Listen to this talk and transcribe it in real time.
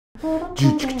You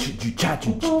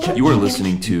are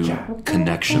listening to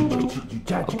Connection Loop,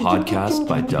 a podcast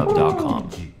by Dub.com.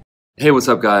 Hey, what's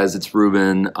up, guys? It's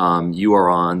Ruben. You are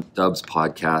on Dub's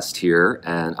podcast here,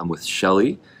 and I'm with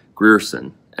Shelly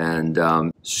Grierson. And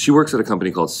she works at a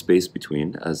company called Space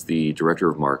Between as the director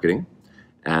of marketing,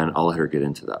 and I'll let her get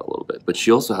into that a little bit. But she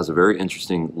also has a very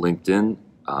interesting LinkedIn.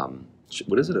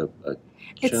 What is it?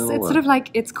 It's sort of like,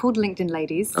 it's called LinkedIn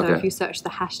Ladies. So Okay. if you search the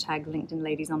hashtag LinkedIn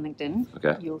Ladies on LinkedIn,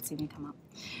 Okay. you'll see me come up.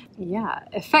 Yeah,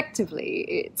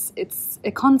 effectively, it's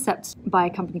a concept by a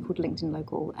company called LinkedIn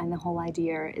Local, and the whole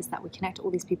idea is that we connect all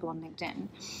these people on LinkedIn.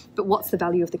 But what's the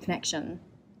value of the connection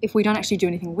if we don't actually do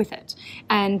anything with it?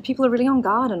 And people are really on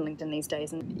guard on LinkedIn these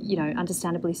days, and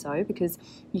understandably so, because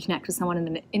you connect with someone and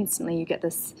then instantly you get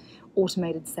this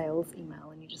automated sales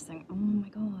email and you just think, oh my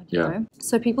God, you know?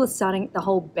 So people are starting, the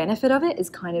whole benefit of it is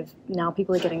kind of, now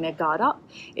people are getting their guard up,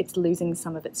 it's losing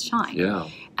some of its shine. Yeah.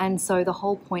 And so the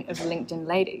whole point of LinkedIn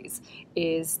Ladies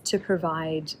is to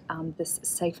provide this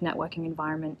safe networking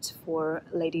environment for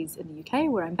ladies in the UK,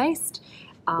 where I'm based,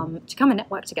 to come and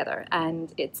network together.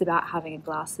 And it's about having a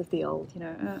glass of the old,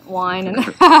 wine and,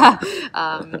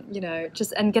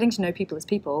 just, and getting to know people as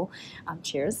people.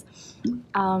 Cheers.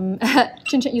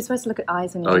 Chin-chin, you're supposed to look at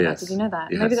eyes when you do that. Did you know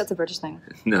that? Yes. Maybe that's a British thing.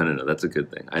 No, that's a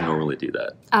good thing. I normally do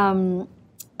that.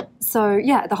 So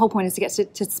yeah, the whole point is to get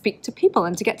to speak to people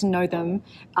and to get to know them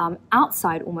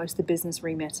outside almost the business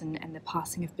remit and the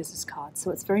passing of business cards.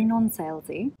 So it's very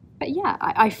non-salesy. But yeah,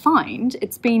 I find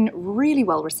it's been really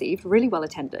well received, really well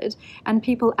attended, and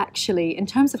people actually, in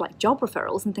terms of like job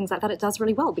referrals and things like that, it does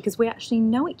really well because we actually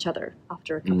know each other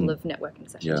after a couple of networking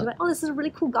sessions. Yeah. You're like, oh, this is a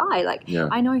really cool guy. Like, Yeah.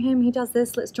 I know him, he does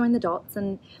this, let's join the dots.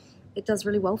 And it does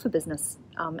really well for business,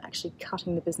 actually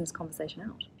cutting the business conversation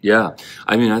out. Yeah.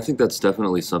 I mean, I think that's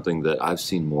definitely something that I've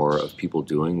seen more of people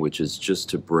doing, which is just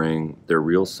to bring their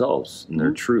real selves and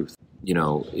their truth.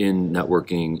 In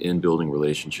networking, in building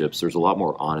relationships, there's a lot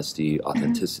more honesty,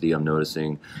 authenticity, I'm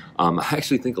noticing. I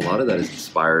actually think a lot of that is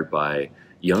inspired by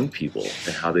young people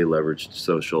and how they leveraged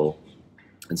social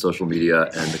media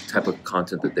and the type of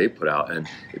content that they put out. And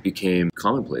it became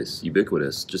commonplace,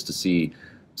 ubiquitous, just to see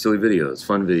silly videos,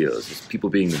 fun videos, just people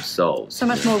being themselves. So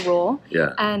much more raw.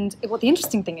 Yeah. And what the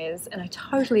interesting thing is, and I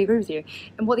totally agree with you,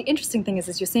 and what the interesting thing is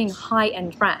you're seeing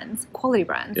high-end brands, quality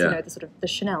brands, the sort of the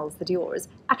Chanels, the Dior's,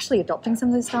 actually adopting some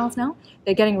of those styles now.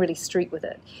 They're getting really street with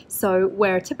it. So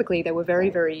where typically they were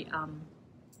very, very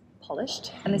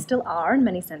polished, and they still are in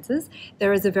many senses,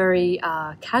 there is a very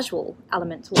casual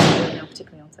element to what they're doing now,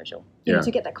 particularly on social.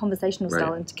 To get that conversational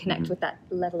style and to connect with that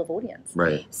level of audience.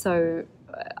 Right. So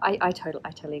I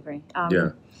totally agree.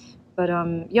 But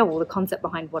the concept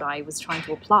behind what I was trying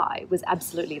to apply was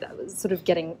absolutely that, was sort of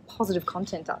getting positive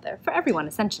content out there for everyone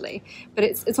essentially. But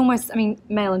it's almost, I mean,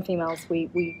 male and females,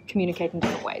 we communicate in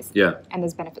different ways. Yeah. And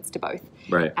there's benefits to both.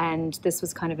 Right. And this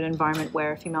was kind of an environment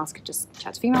where females could just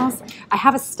chat to females. I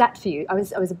have a stat for you. I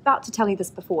was about to tell you this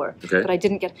before, but I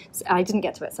didn't get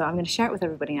to it. So I'm going to share it with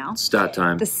everybody now. Stat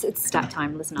time. It's stat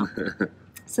time. Listen up.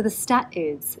 So the stat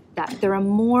is that there are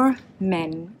more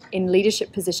men in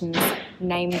leadership positions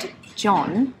named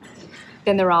John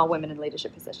than there are women in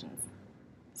leadership positions.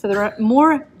 So there are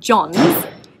more Johns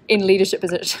in leadership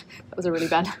positions. That was a really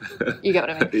bad. You get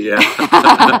what I mean? Yeah.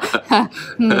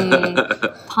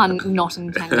 Pun not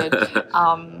intended.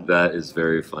 That is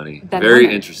very funny. Very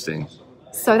very interesting.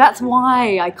 So that's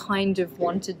why I kind of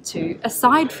wanted to,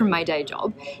 aside from my day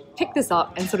job, pick this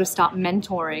up and sort of start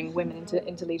mentoring women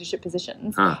into leadership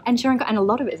positions and sharing. And a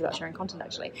lot of it is about sharing content,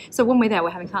 actually. So when we're there,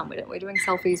 we're having fun. We're doing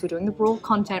selfies, we're doing the raw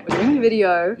content, we're doing the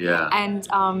video, and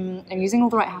using all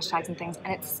the right hashtags and things.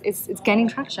 And it's gaining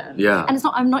traction. Yeah. And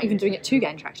I'm not even doing it to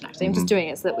gain traction. Actually, I'm just doing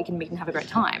it so that we can meet and have a great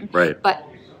time. Right. But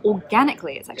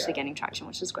organically, it's actually gaining traction,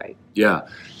 which is great. Yeah.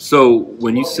 So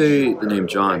when you say the name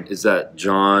John, is that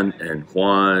John and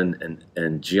Juan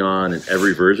and Gian and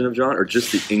every version of John, or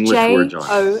just the English word John?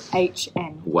 John.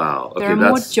 Wow. Okay, there are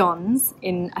more Johns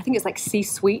in, I think it's like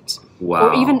C-suite. Wow.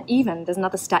 Or even there's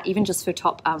another stat, even just for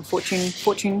top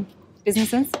Fortune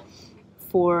businesses,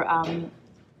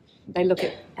 they look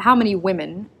at how many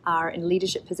women are in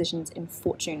leadership positions in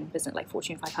Fortune business, like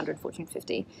Fortune 500, Fortune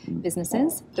 50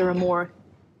 businesses. There are more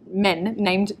men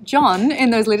named John in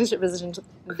those leadership positions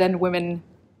than women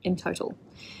in total.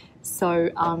 So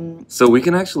we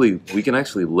can actually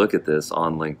look at this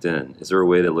on LinkedIn. Is there a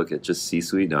way to look at just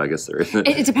C-suite? No, I guess there isn't.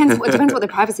 It depends. It depends what the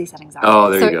privacy settings are. Oh,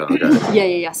 there you go.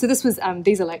 Okay. Yeah. So this was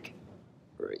these are like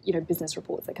business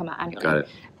reports that come out annually. Got it.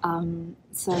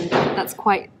 So that's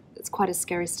quite a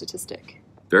scary statistic.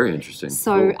 Very interesting.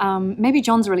 So Cool. maybe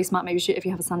John's really smart. Maybe if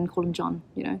you have a son, call him John.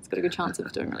 You know, it's got a good chance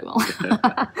of doing really well.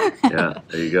 Yeah,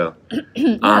 there you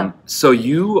go. So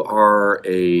you are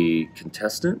a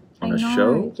contestant on a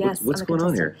show? Yes, What's I'm a going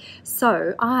on contestant. here?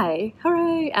 So I,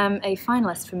 hooray, am a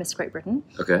finalist for Miss Great Britain,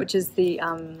 Okay. which is the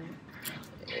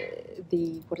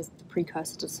what is the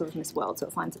precursor to sort of Miss World. So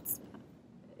it finds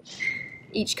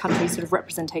each country's sort of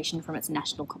representation from its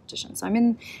national competition. So I'm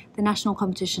in the national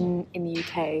competition in the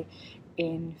UK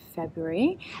in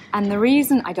February, and the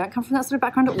reason I don't come from that sort of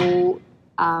background at all,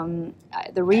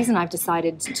 the reason I've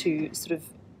decided to sort of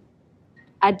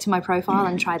add to my profile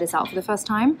and try this out for the first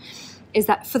time is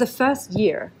that for the first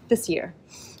year, this year,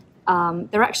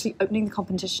 they're actually opening the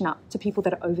competition up to people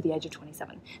that are over the age of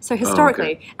 27. So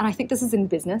historically, and I think this is in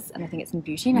business, and I think it's in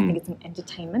beauty, and I think it's in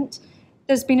entertainment,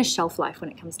 there's been a shelf life when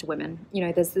it comes to women. You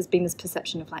know, there's been this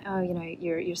perception of like, oh, you know,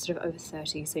 you're sort of over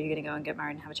 30, so you're going to go and get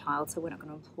married and have a child, so we're not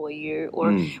going to employ you.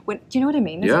 Or do you know what I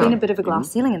mean? There's been a bit of a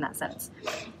glass ceiling in that sense.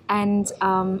 And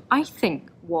I think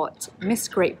what Miss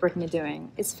Great Britain are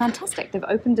doing is fantastic. They've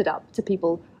opened it up to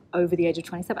people over the age of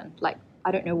 27. Like,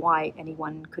 I don't know why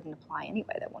anyone couldn't apply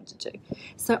anyway that wanted to.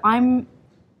 So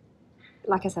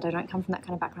like I said, I don't come from that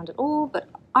kind of background at all, but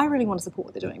I really want to support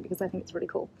what they're doing because I think it's really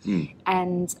cool.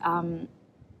 And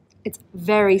it's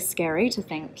very scary to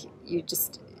think you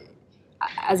just,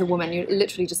 as a woman, you're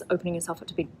literally just opening yourself up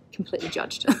to be completely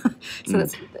judged. So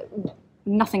that's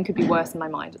nothing could be worse in my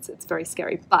mind. It's very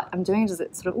scary, but I'm doing it as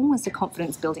sort of almost a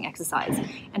confidence building exercise,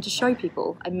 and to show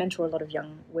people. I mentor a lot of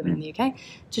young women in the UK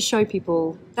to show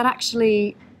people that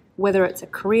actually, whether it's a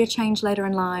career change later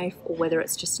in life or whether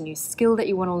it's just a new skill that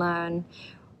you want to learn,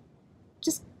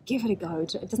 just give it a go.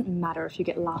 It doesn't matter if you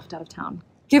get laughed out of town.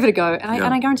 Give it a go, and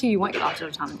I guarantee you won't get laughed out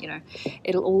of town. You know,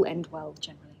 it'll all end well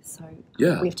generally. So we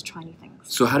have to try new things.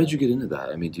 So how did you get into that?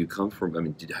 I mean, do you come from? I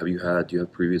mean, do you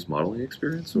have previous modeling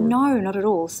experience? Or? No, not at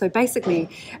all. So basically,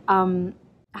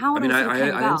 how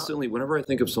I instantly, whenever I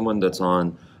think of someone that's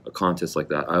on a contest like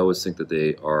that, I always think that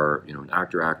they are, you know, an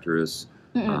actor, actress,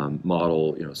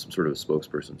 model, you know, some sort of a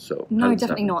spokesperson. So no,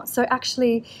 definitely not. So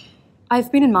actually,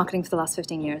 I've been in marketing for the last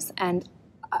 15 years, and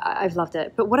I've loved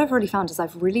it. But what I've really found is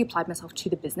I've really applied myself to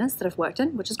the business that I've worked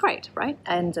in, which is great, right?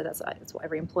 And that's what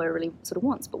every employer really sort of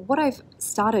wants. But what I've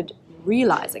started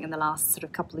realizing in the last sort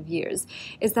of couple of years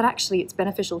is that actually it's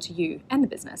beneficial to you and the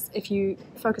business if you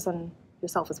focus on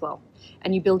yourself as well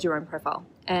and you build your own profile.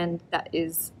 And that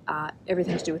is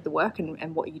everything to do with the work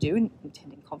and what you do, and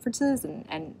attending conferences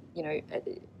and you know,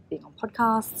 being on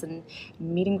podcasts and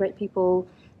meeting great people,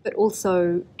 but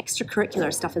also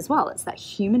extracurricular stuff as well. It's that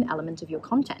human element of your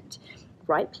content,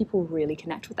 right? People really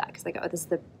connect with that because they go, oh, this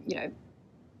is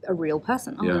a real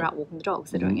person. Oh, they're out walking the dogs.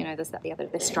 They're doing, you know, this, that, the other.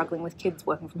 They're struggling with kids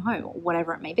working from home or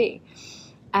whatever it may be.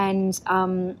 And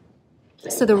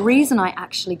so the reason I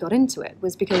actually got into it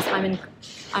was because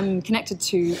I'm connected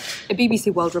to a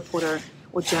BBC World reporter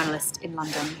or journalist in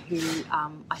London who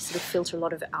I sort of filter a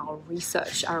lot of our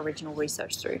original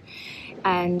research through.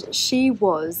 And she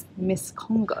was Miss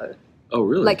Congo. Oh,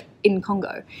 really? Like in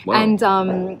Congo. Wow.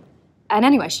 And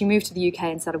anyway, she moved to the UK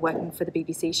and started working for the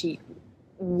BBC. She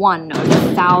won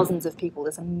over thousands of people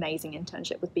this amazing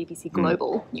internship with BBC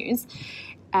Global News,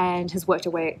 and has worked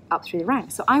her way up through the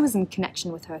ranks. So I was in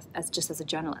connection with her as a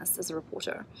journalist, as a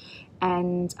reporter,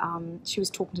 and she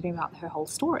was talking to me about her whole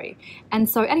story. And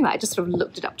so anyway, I just sort of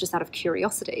looked it up just out of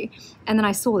curiosity, and then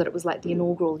I saw that it was like the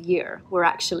inaugural year where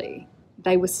actually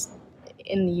they were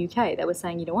in the UK. They were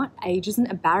saying, you know what, age isn't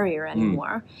a barrier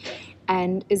anymore.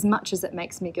 And as much as it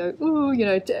makes me go, ooh, you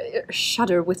know,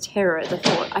 shudder with terror at the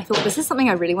thought, I thought, this is something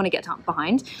I really want to get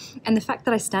behind. And the fact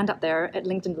that I stand up there at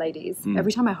LinkedIn Ladies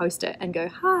every time I host it and go,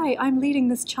 hi, I'm leading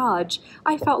this charge,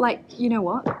 I felt like, you know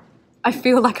what? I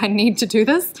feel like I need to do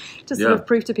this to sort of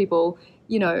prove to people,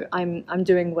 you know, I'm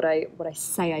doing what I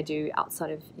say I do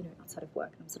outside of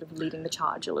work. I'm sort of leading the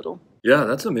charge a little. Yeah,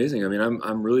 that's amazing. I mean,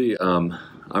 I'm really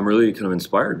kind of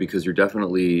inspired because you're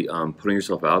definitely putting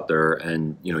yourself out there,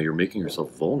 and you know, you're making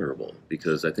yourself vulnerable.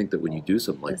 Because I think that when you do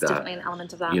something like There's definitely an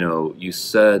element of that. you know, you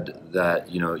said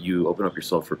that, you know, you open up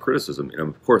yourself for criticism. You know,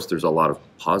 of course, there's a lot of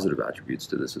positive attributes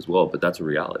to this as well, but that's a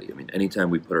reality. I mean, anytime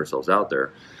we put ourselves out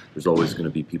there, there's always going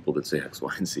to be people that say X,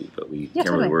 Y, and Z, but we can't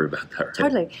really worry about that, right?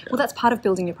 Totally. Yeah. Well, that's part of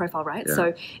building your profile, right? Yeah.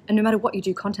 So, and no matter what you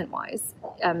do content-wise,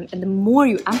 and the more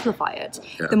you amplify it,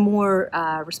 the more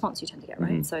response you tend to get,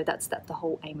 right? So that's the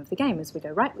whole aim of the game is we go,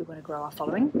 right, we want to grow our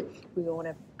following. We want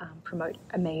to promote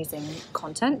amazing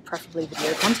content, preferably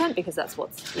video content, because that's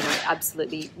what's, you know,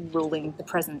 absolutely ruling the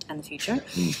present and the future.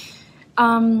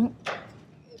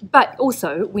 But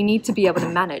also, we need to be able to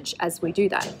manage, as we do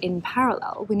that in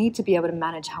parallel, we need to be able to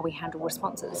manage how we handle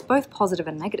responses, both positive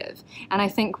and negative. And I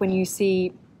think when you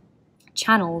see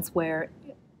channels where,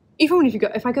 even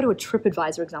if I go to a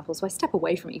TripAdvisor example, so I step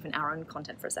away from even our own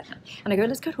content for a second, and I go,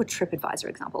 let's go to a TripAdvisor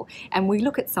example, and we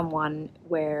look at someone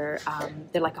where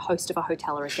they're like a host of a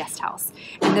hotel or a guest house,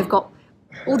 and they've got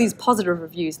all these positive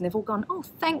reviews, and they've all gone, oh,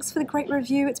 thanks for the great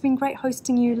review, it's been great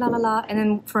hosting you, la la la. And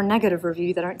then for a negative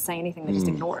review, they don't say anything, they just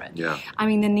ignore it. Yeah. I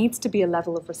mean, there needs to be a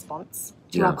level of response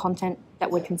to our content that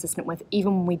we're consistent with,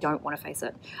 even when we don't want to face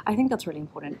it. I think that's really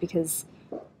important, because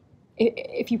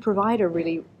if you provide a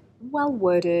really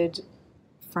well-worded,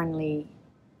 friendly,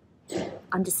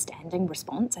 understanding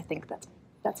response, I think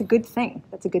that's a good thing.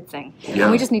 That's a good thing. Yeah.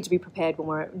 And we just need to be prepared when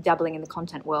we're dabbling in the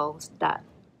content world that,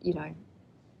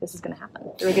 this is going to happen.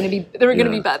 There are going to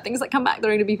be bad things that come back.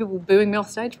 There are going to be people booing me off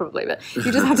stage probably, but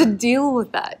you just have to deal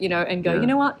with that, and go, you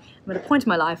know what? I'm at a point in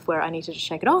my life where I need to just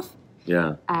shake it off.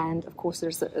 Yeah. And of course,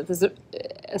 there's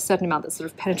a certain amount that sort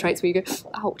of penetrates where you go,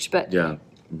 ouch, but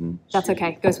that's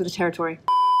okay. Goes with the territory.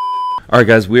 All right,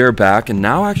 guys, we are back, and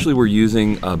now actually we're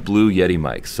using Blue Yeti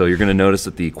mics. So you're going to notice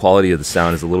that the quality of the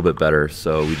sound is a little bit better.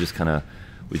 So we just kind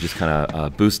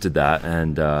of boosted that,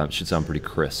 and it should sound pretty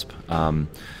crisp.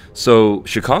 So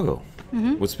Chicago,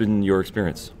 what's been your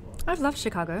experience? I've loved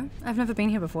Chicago. I've never been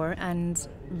here before and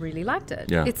really liked it.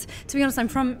 Yeah. To be honest, I'm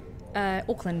from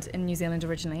Auckland in New Zealand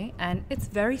originally, and it's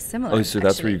very similar. Oh, so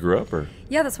that's where you grew up, or?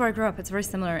 Yeah, that's where I grew up. It's very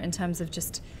similar in terms of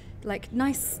just like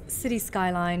nice city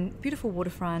skyline, beautiful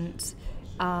waterfront,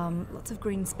 lots of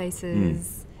green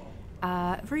spaces,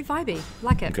 very vibey.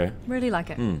 Like it. Okay. Really like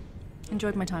it.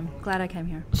 Enjoyed my time. Glad I came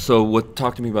here. So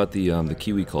talk to me about the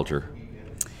Kiwi culture.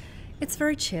 It's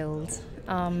very chilled.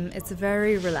 It's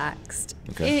very relaxed.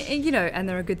 Okay. And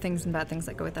there are good things and bad things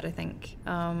that go with that, I think.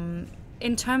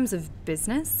 In terms of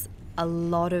business, a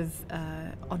lot of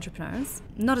entrepreneurs,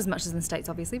 not as much as in the States,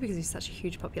 obviously, because there's such a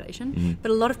huge population,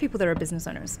 but a lot of people that are business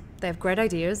owners. They have great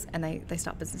ideas and they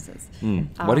start businesses.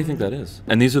 Why do you think that is?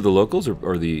 And these are the locals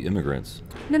or the immigrants?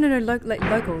 No,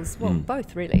 locals. Well,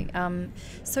 both, really.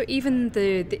 So even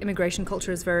the immigration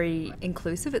culture is very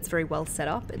inclusive. It's very well set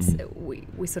up. It's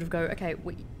we sort of go, okay,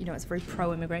 it's very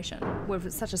pro-immigration. We're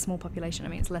such a small population. I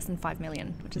mean, it's less than 5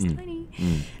 million, which is tiny.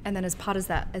 And then as part of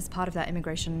that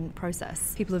immigration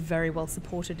process, people are very well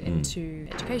supported into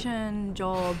education,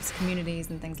 jobs, communities,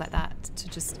 and things like that. To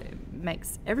just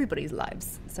makes everybody's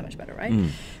lives so much better, right?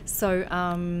 So,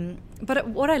 but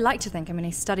what I like to think, I mean,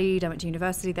 I went to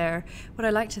university there. What I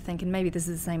like to think, and maybe this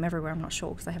is the same everywhere, I'm not sure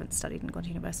because I haven't studied and gone to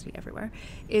university everywhere,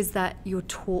 is that you're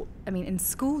taught, in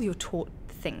school you're taught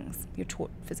things, you're taught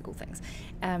physical things.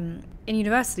 In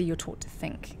university you're taught to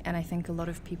think, and I think a lot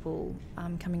of people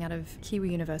coming out of Kiwi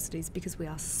universities, because we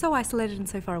are so isolated and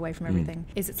so far away from everything,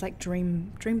 is it's like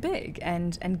dream big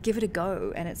and give it a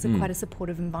go, and it's quite a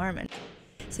supportive environment.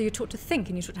 So you're taught to think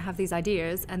and you're taught to have these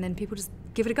ideas, and then people just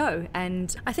give it a go.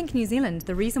 And I think New Zealand,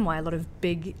 the reason why a lot of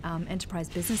big enterprise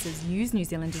businesses use New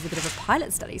Zealand is a bit of a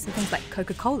pilot study. So things like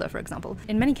Coca-Cola, for example.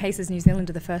 In many cases, New Zealand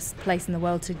are the first place in the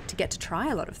world to get to try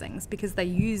a lot of things, because they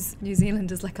use New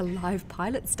Zealand as like a live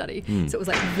pilot study. So it was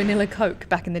like vanilla Coke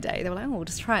back in the day. They were like, oh, we'll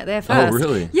just try it there first. Oh,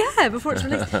 really? Yeah, before it's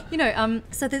released.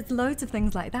 So there's loads of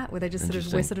things like that where they just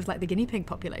we're sort of like the guinea pig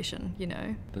population,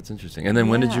 That's interesting. And then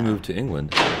when did you move to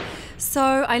England? So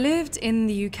I lived in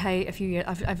the UK a few years.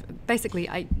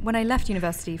 When I left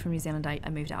university from New Zealand, I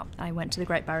moved out. I went to the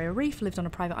Great Barrier Reef, lived on a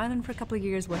private island for a couple of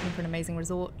years, working for an amazing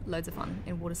resort, loads of fun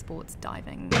in water sports,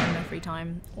 diving, in my free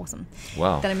time, awesome.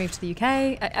 Wow. Then I moved to the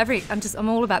UK. I'm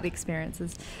all about the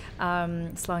experiences,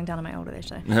 slowing down on my older age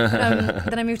though.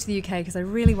 Then I moved to the UK because I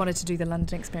really wanted to do the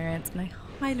London experience, and I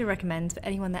highly recommend for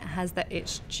anyone that has that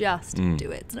itch, just do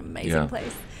it. It's an amazing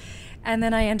place. And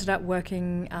then I ended up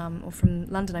working, from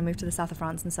London I moved to the south of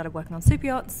France and started working on super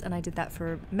yachts, and I did that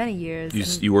for many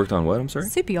years. You worked on what, I'm sorry?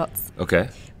 Super yachts. Okay.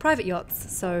 Private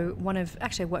yachts. So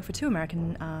I worked for two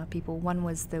American people. One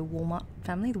was the Walmart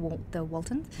family, the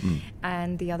Waltons,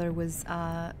 and the other was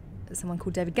someone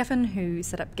called David Geffen, who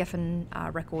set up Geffen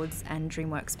Records and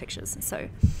DreamWorks Pictures. So.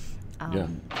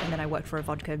 And then I worked for a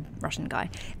vodka Russian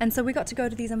guy. And so we got to go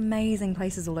to these amazing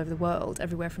places all over the world,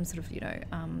 everywhere from sort of,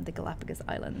 the Galapagos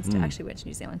Islands to actually went to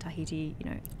New Zealand, Tahiti,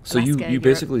 So Alaska, you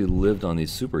basically lived on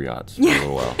these super yachts for a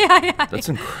little while. Yeah. That's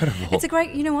incredible. It's a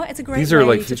great, it's a great These are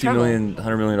like $50 million,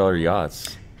 $100 million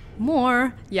yachts.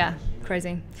 More, yeah,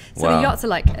 crazy. So the yachts are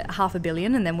like $500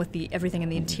 million, and then with everything in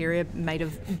the interior made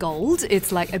of gold,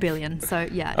 it's like $1 billion. So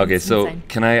yeah. Okay, so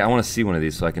insane. I want to see one of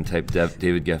these so I can type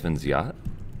David Geffen's yacht.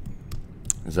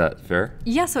 Is that fair?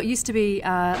 Yeah, so it used to be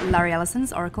Larry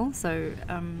Ellison's Oracle, so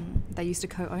they used to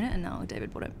co-own it, and now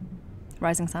David bought it.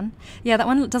 Rising Sun. Yeah, that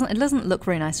one doesn't look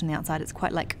very nice from the outside. It's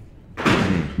quite like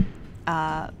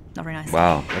not very nice.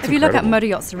 Wow, that's If you look at incredible. Motor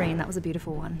Yacht Serene, that was a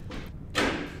beautiful one.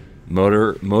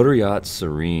 Motor Yacht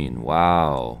Serene.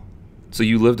 Wow. So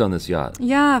you lived on this yacht.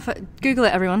 Yeah, Google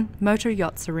it, everyone. Motor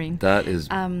Yacht Serene. That is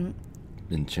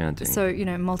enchanting. So, you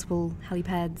know, multiple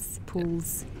helipads,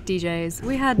 pools, DJs.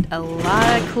 We had a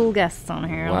lot of cool guests on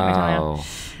here. Let me tell you.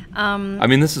 Wow. I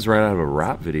mean, this is right out of a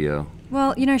rap video.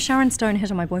 Well, you know, Sharon Stone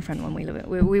hit on my boyfriend when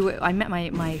I met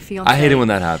my fiance. I hate it when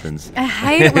that happens. I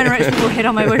hate it when rich people hit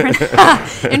on my boyfriend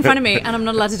in front of me, and I'm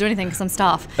not allowed to do anything because I'm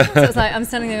staff. So it's like I'm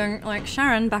standing there going, like,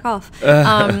 Sharon, back off.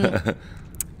 So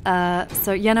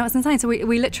yeah, no, it's insane. So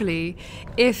we literally,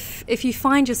 if you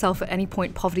find yourself at any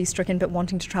point poverty-stricken but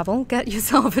wanting to travel, get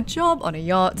yourself a job on a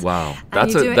yacht. Wow, and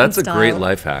that's a great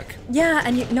life hack. Yeah,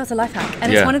 and it's a life hack,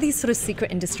 and it's one of these sort of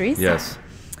secret industries. Yes.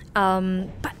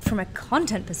 But from a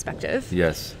content perspective,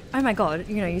 Yes. oh my God,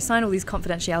 you know, you sign all these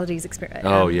confidentialities.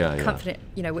 Oh, yeah.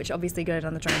 You know, which obviously go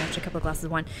down the drain after a couple of glasses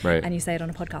of wine, Right. and you say it on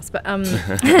a podcast.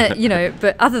 But you know,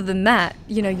 but other than that,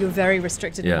 you know, you're very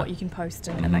restricted in what you can post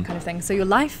and that kind of thing. So your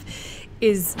life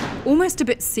is almost a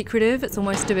bit secretive. It's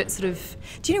almost a bit sort of.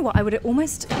 Do you know what? I would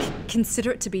almost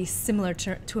consider it to be similar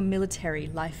to a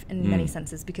military life in many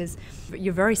senses, because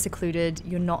you're very secluded.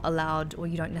 You're not allowed, or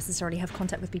you don't necessarily have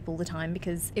contact with people all the time,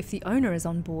 because if the owner is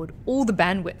on board, all the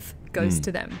bandwidth goes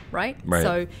to them, right? Right.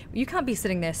 So you can't be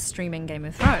sitting there streaming Game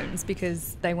of Thrones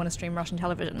because they want to stream Russian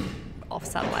television off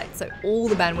satellite. So all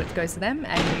the bandwidth goes to them,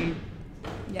 and you.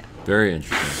 Yeah. Very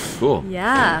interesting. Cool.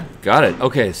 Yeah. Got it.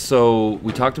 Okay, so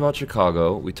we talked about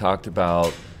Chicago. We talked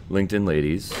about LinkedIn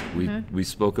Ladies. We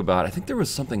spoke about, I think there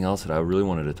was something else that I really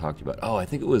wanted to talk to you about. Oh, I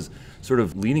think it was sort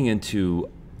of leaning into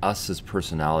us as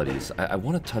personalities. I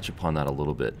want to touch upon that a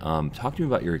little bit. Talk to me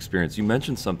about your experience. You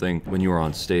mentioned something when you were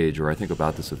on stage, or I think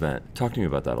about this event. Talk to me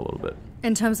about that a little bit.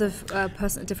 In terms of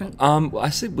different.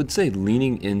 Would say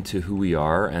leaning into who we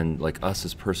are and like us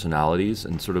as personalities,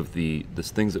 and sort of the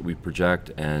things that we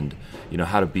project, and you know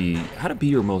how to be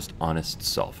your most honest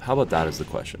self. How about that as the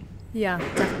question? Yeah,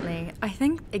 definitely. I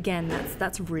think again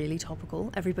that's really topical.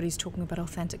 Everybody's talking about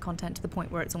authentic content to the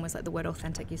point where it's almost like the word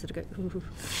authentic. You sort of go, ooh.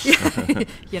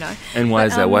 You know. And why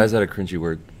is that? Why is that a cringy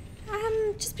word?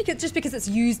 Just because it's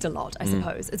used a lot, I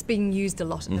suppose. It's being used a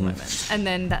lot at the moment. And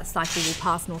then that cycle will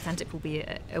pass, and authentic will be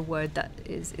a word that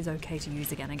is okay to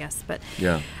use again, I guess. But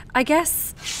yeah. I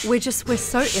guess we're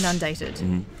so inundated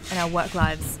in our work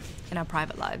lives, in our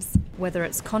private lives, whether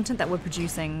it's content that we're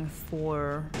producing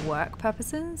for work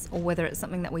purposes or whether it's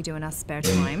something that we do in our spare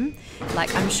time.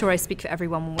 Like, I'm sure I speak for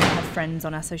everyone when we have friends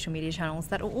on our social media channels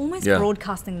that are almost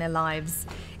broadcasting their lives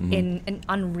in an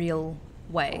unreal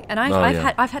way. And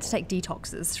I've had to take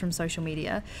detoxes from social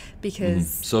media because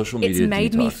social media it's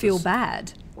made me detoxes. feel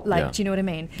bad. Like, do you know what I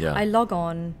mean? Yeah. I log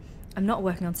on. I'm not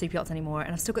working on super yachts anymore,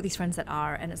 and I've still got these friends that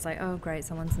are, and it's like, oh great,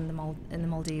 someone's in the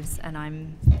Maldives, and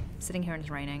I'm sitting here and it's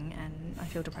raining, and I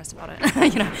feel depressed about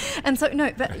it, you know. And so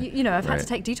no, but you know, I've had to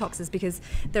take detoxes because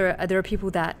there are people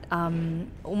that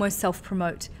almost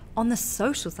self-promote on the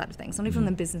social side of things, not even on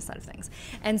the business side of things.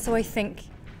 And so I think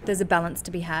there's a balance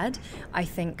to be had. I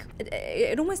think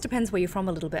it almost depends where you're from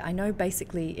a little bit. I know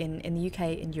basically in the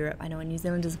UK, in Europe, I know in New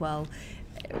Zealand as well,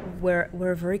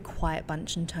 we're a very quiet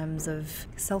bunch in terms of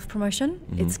self-promotion.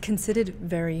 It's considered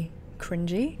very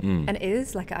cringy, and it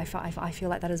is. Like I feel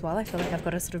like that as well. I feel like I've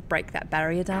got to sort of break that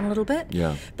barrier down a little bit.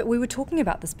 Yeah. But we were talking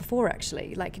about this before,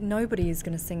 actually. Like, nobody is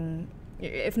going to sing.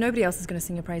 If nobody else is going to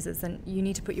sing your praises, then you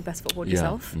need to put your best foot forward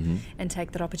yourself and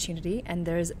take that opportunity. And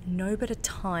there is no better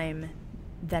time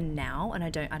than now, and I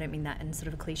don't mean that in sort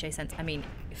of a cliche sense. I mean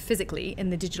physically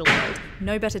in the digital world,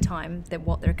 no better time than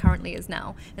what there currently is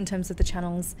now in terms of the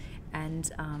channels and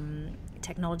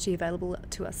technology available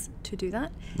to us to do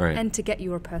that, and to get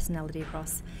your personality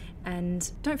across.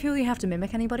 And don't feel you have to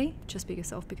mimic anybody. Just be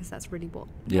yourself, because that's really what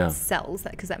sells.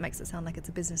 Because that makes it sound like it's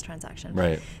a business transaction.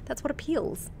 Right. That's what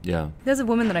appeals. Yeah. There's a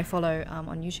woman that I follow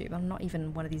on YouTube. I'm not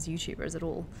even one of these YouTubers at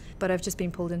all, but I've just been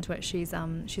pulled into it. She's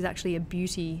actually a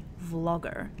beauty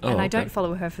vlogger, and I don't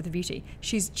follow her for the beauty.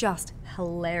 She's just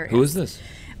hilarious. Who is this?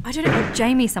 I don't know.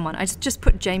 Jamie someone. I just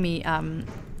put Jamie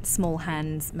Small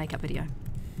Hands makeup video,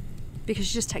 because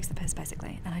she just takes the piss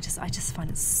basically, and I just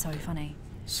find it so funny.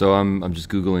 So I'm just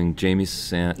Googling Jamie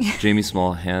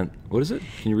Small Hand. What is it?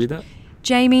 Can you read that?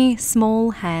 Jamie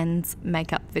Small Hands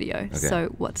makeup video. Okay.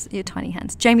 So what's your tiny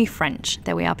hands? Jamie French.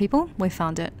 There we are, people. We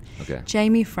found it. Okay.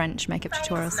 Jamie French makeup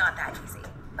Writing tutorials. is not that easy,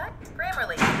 but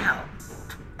Grammarly can help.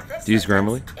 This Do you use sentence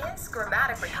Grammarly? is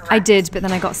grammatically correct. I did, but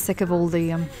then I got sick of all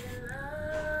the.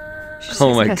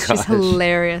 Oh my She's gosh.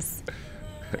 hilarious,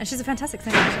 and she's a fantastic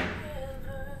singer. Actually.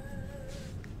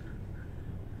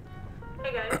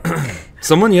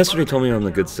 Someone yesterday told me I'm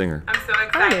a good singer. I'm so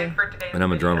excited you? for today's And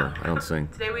I'm a video. drummer. I don't sing.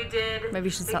 Today we did Maybe you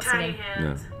should the start Tiny singing.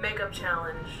 Hands makeup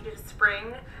challenge. We did a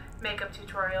spring makeup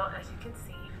tutorial, as you can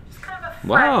see. Just kind of a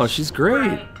Wow, fresh, she's great.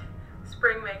 bright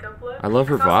spring makeup look. I love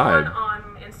her saw vibe. someone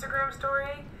on Instagram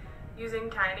story using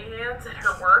Tiny Hands at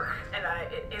her work, and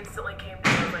it instantly came to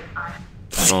me. I was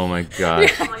like, Oh my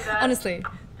gosh. something like that. Honestly,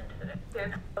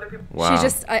 And other people Wow. she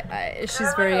just,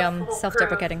 she's very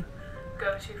self-deprecating.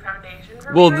 go-to foundation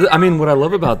for Well, me right I mean, now. what I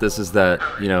love about this is that,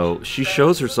 you know, she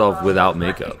shows herself without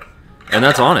makeup. And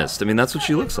that's honest. I mean, that's what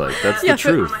she looks like. That's the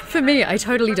truth. For me, I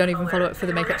totally don't even follow it for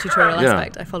the makeup tutorial Yeah.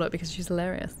 aspect. I follow it because she's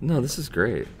hilarious. No, this is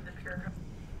great.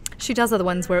 She does other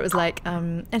ones where it was like,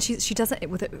 and she does it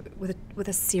with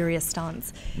a serious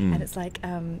stance, Mm. and it's like,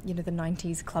 you know, the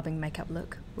 '90s clubbing makeup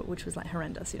look, which was like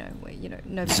horrendous. You know, where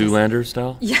nobody. Zoolander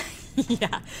style? Yeah,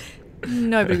 yeah.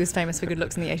 Nobody was famous for good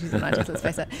looks in the 80s and 90s. Let's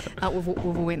face it. We've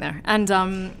all been there. And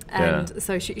Yeah.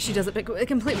 so she does it, but a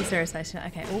completely serious face.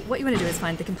 Okay, well, what you want to do is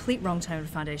find the complete wrong tone of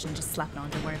foundation, just slap it on.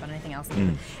 Don't worry about anything else.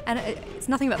 And it's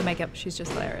nothing about the makeup. She's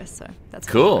just hilarious. So that's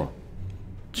Cool.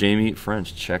 Jamie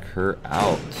French, check her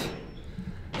out.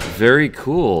 Very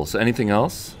cool. So anything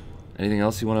else? Anything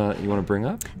else you wanna bring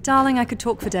up? Darling, I could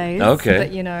talk for days. Okay.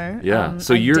 But you know. Yeah.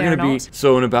 So I you're dare gonna be not.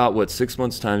 so in about what 6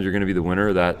 months time you're gonna be the winner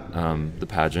of that the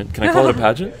pageant. Can I call it a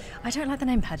pageant? I don't like the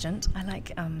name pageant. I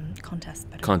like contest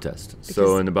better. Contest.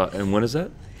 So Because- and when is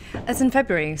that? It's in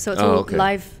February, so it's Oh, all okay.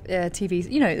 live TV.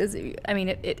 You know,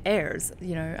 it airs.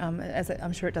 You know, as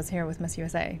I'm sure it does here with Miss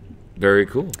USA. Very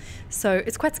cool. So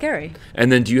it's quite scary.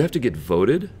 And then do you have to get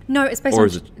voted? No, it's based Or on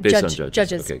is it based on judges?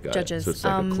 Judges. Okay, got it. Judges. So it's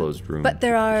like a closed room. But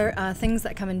there are things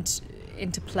that come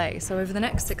into play. So over the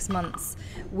next 6 months,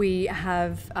 we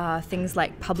have things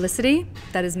like publicity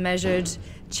that is measured,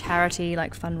 charity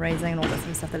like fundraising and all that sort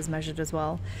of stuff that is measured as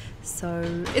well. So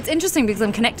it's interesting because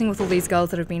I'm connecting with all these girls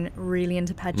that have been really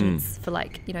into pageants for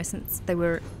since they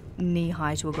were knee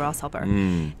high to a grasshopper,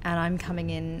 and I'm coming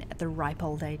in at the ripe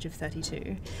old age of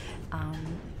 32.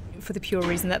 For the pure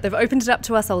reason that they've opened it up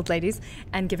to us old ladies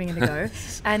and giving it a go.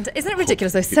 And isn't it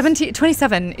ridiculous though?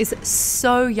 27 is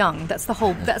so young. That's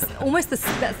almost the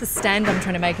stand I'm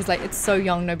trying to make, is like, it's so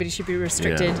young, nobody should be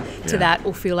restricted to that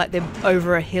or feel like they're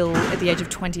over a hill at the age of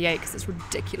 28, because it's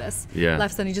ridiculous. Yeah.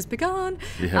 Life's only just begun.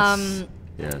 Yes.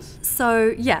 Yes.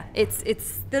 So yeah,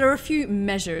 there are a few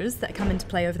measures that come into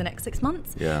play over the next 6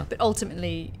 months. Yeah. But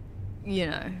ultimately, you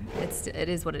know, it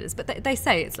is what it is. But they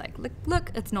say it's like,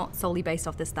 look, it's not solely based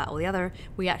off this, that, or the other.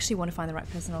 We actually want to find the right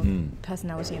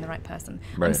personality in the right person.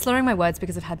 I'm Right. slurring my words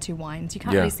because I've had 2 wines. You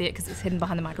can't Yeah. really see it because it's hidden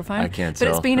behind the microphone. I can't But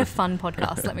tell. it's been a fun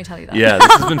podcast, let me tell you that. Yeah,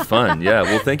 this has been fun. Yeah.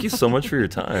 Well, thank you so much for your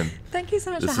time. Thank you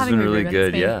so much This for has having been me, really Ruben.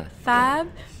 good, It's been yeah. fab.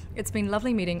 It's been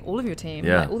lovely meeting all of your team,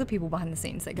 Yeah. like all the people behind the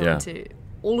scenes that go Yeah. into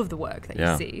all of the work that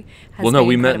Yeah. you see. Has Well, no, been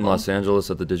we met in incredible. Los Angeles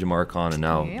at the Digimarcon and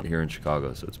now Yep. here in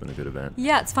Chicago, so it's been a good event.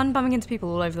 Yeah, it's fun bumping into people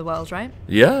all over the world, right?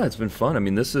 Yeah, it's been fun. I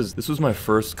mean, this was my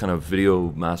first kind of video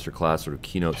masterclass sort of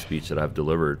keynote speech that I've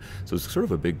delivered. So it's sort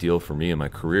of a big deal for me in my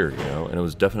career, you know, and it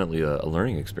was definitely a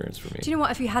learning experience for me. Do you know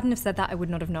what? If you hadn't have said that, I would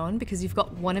not have known, because you've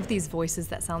got one of these voices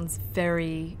that sounds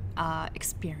very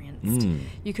experienced.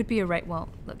 You could be well,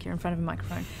 look, you're in front of a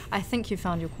microphone. I think you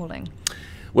found your calling.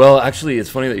 Well, actually, it's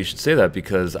funny that you should say that,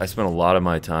 because I spent a lot of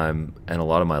my time and a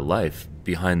lot of my life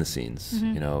behind the scenes,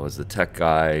 you know, as the tech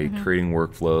guy, creating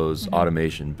workflows,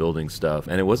 automation, building stuff.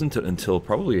 And it wasn't until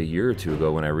probably a year or two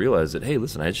ago when I realized that, hey,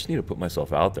 listen, I just need to put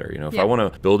myself out there. You know, if I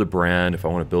want to build a brand, if I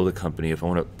want to build a company, if I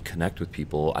want to connect with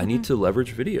people, I need to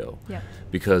leverage video Yeah.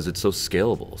 because it's so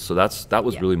scalable. So that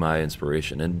was Yeah. really my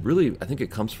inspiration. And really, I think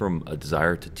it comes from a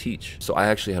desire to teach. So I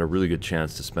actually had a really good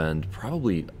chance to spend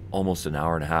probably almost an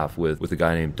hour and a half with a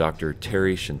guy named Dr.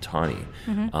 Terry Shintani.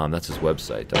 That's his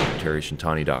website,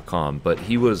 drterryshintani.com. But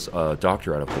he was a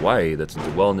doctor out of Hawaii that's into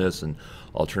wellness and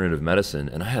alternative medicine,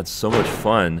 and I had so much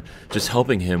fun just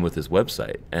helping him with his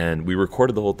website. And we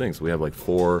recorded the whole thing, so we have like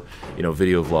 4,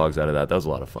 video vlogs out of that. That was a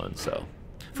lot of fun. So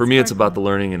for me, very it's about cool. the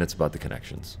learning and it's about the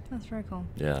connections. That's very cool.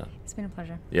 Yeah. It's been a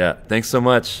pleasure. Yeah. Thanks so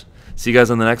much. See you guys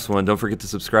on the next one. Don't forget to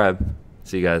subscribe.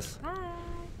 See you guys.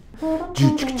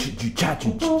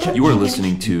 You are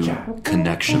listening to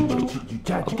Connection Loop,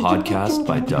 a podcast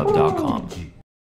by Dub.com.